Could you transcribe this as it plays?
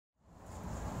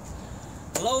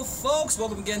Hello folks,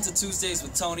 welcome again to Tuesdays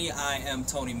with Thony. I am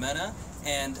Thony Mena,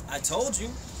 and I told you,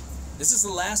 this is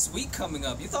the last week coming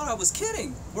up. You thought I was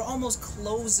kidding. We're almost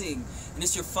closing, and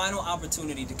it's your final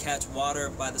opportunity to catch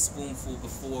water by the spoonful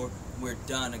before we're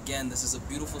done. Again, this is a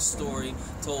beautiful story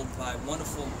told by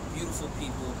wonderful, beautiful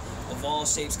people of all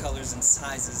shapes, colors, and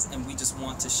sizes, and we just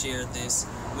want to share this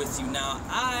with you. Now,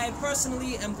 I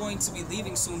personally am going to be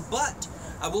leaving soon, but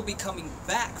I will be coming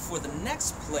back for the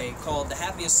next play called The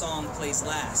Happiest Song Plays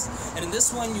Last. And in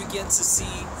this one, you get to see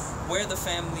where the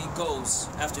family goes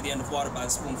after the end of Water by the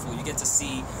Spoonful. You get to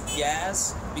see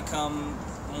Yaz become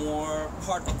more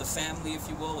part of the family, if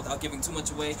you will, without giving too much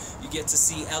away. You get to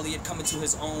see Elliot come into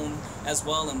his own as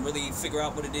well and really figure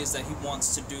out what it is that he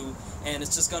wants to do. And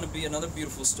it's just going to be another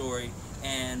beautiful story,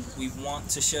 and we want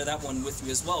to share that one with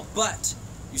you as well. But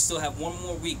you still have one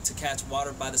more week to catch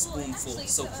Water by the Spoonful,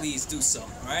 so please do so.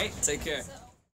 All right? Take care.